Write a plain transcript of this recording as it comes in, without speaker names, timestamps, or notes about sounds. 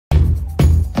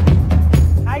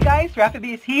guys,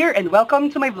 Raffy is here and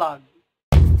welcome to my vlog.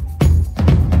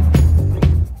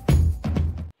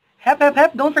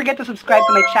 Hep, don't forget to subscribe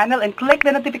to my channel and click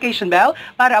the notification bell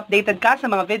para updated ka sa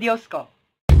mga videos ko.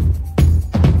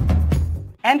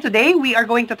 And today, we are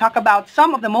going to talk about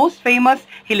some of the most famous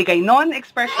Hiligaynon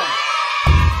expressions.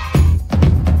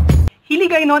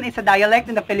 Hiligaynon is a dialect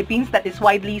in the Philippines that is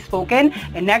widely spoken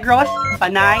in Negros,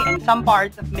 Panay, and some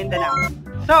parts of Mindanao.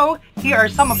 So, here are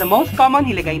some of the most common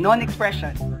Hiligaynon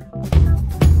expressions.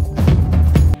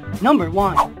 Number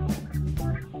 1.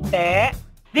 Te.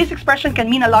 This expression can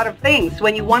mean a lot of things.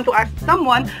 When you want to ask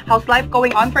someone how's life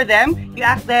going on for them, you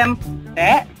ask them,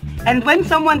 Te. And when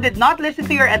someone did not listen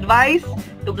to your advice,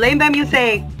 to blame them, you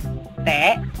say,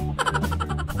 Te.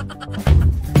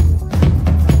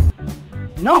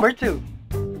 Number 2.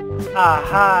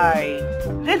 Ahay.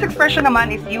 This expression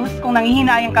naman is used kung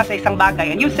nanghihinayang ka sa isang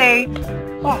bagay and you say,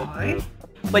 Ahay.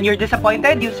 When you're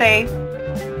disappointed, you say,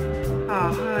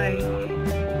 Ahay.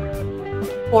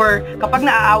 Or kapag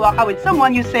naaawa ka with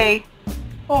someone, you say,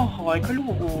 Ahay,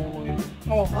 kaluoy.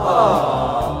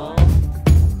 Oh.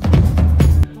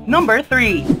 Number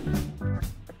 3.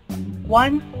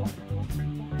 Kwan.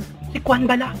 Si Kwan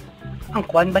bala. Ang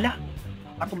Kwan bala.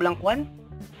 Ato blang Kwan?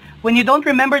 When you don't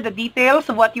remember the details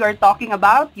of what you are talking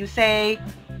about, you say,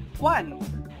 Kwan.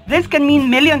 This can mean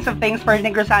millions of things for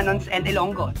Negrosanons and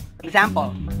Ilonggos.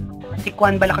 Example, si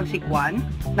Kwan bala kag si Kwan,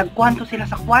 nagkwanto sila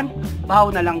sa Kwan, bahaw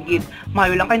na lang gid.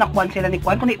 Mayo lang kay nakwan sila ni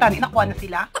Kwan, kundi tani nakwan na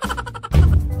sila.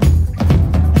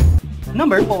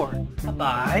 Number 4.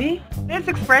 Abay. This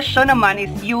expression naman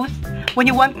is used when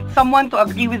you want someone to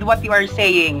agree with what you are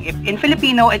saying. If in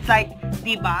Filipino, it's like,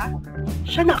 diba?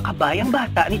 Siya nakabay ang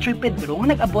bata ni Troy Pedro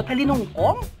nga nag-abot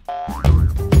halinungkong.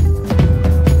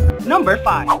 Number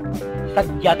 5.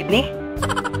 Sadya ni.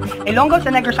 Ilonggos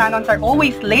and Negrosanons are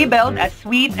always labeled as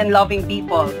sweet and loving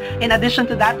people. In addition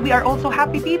to that, we are also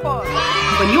happy people.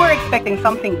 When you are expecting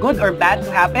something good or bad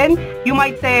to happen, you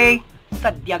might say,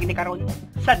 Sadya gini karon.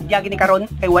 Sadya gini karon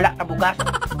kay wala ta bugas.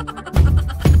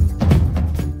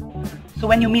 So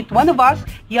when you meet one of us,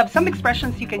 you have some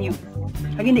expressions you can use.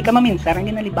 Pag hindi ka maminsar, ang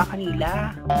ginaliba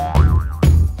kanila.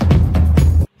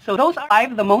 So those are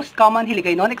 5 the most common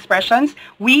Hiligaynon expressions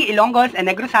we Ilonggos and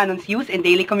Negrosanons use in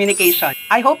daily communication.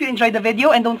 I hope you enjoyed the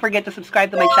video and don't forget to subscribe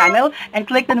to my channel and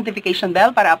click the notification bell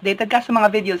para updated ka sa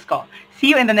mga videos ko. See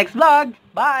you in the next vlog.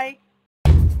 Bye!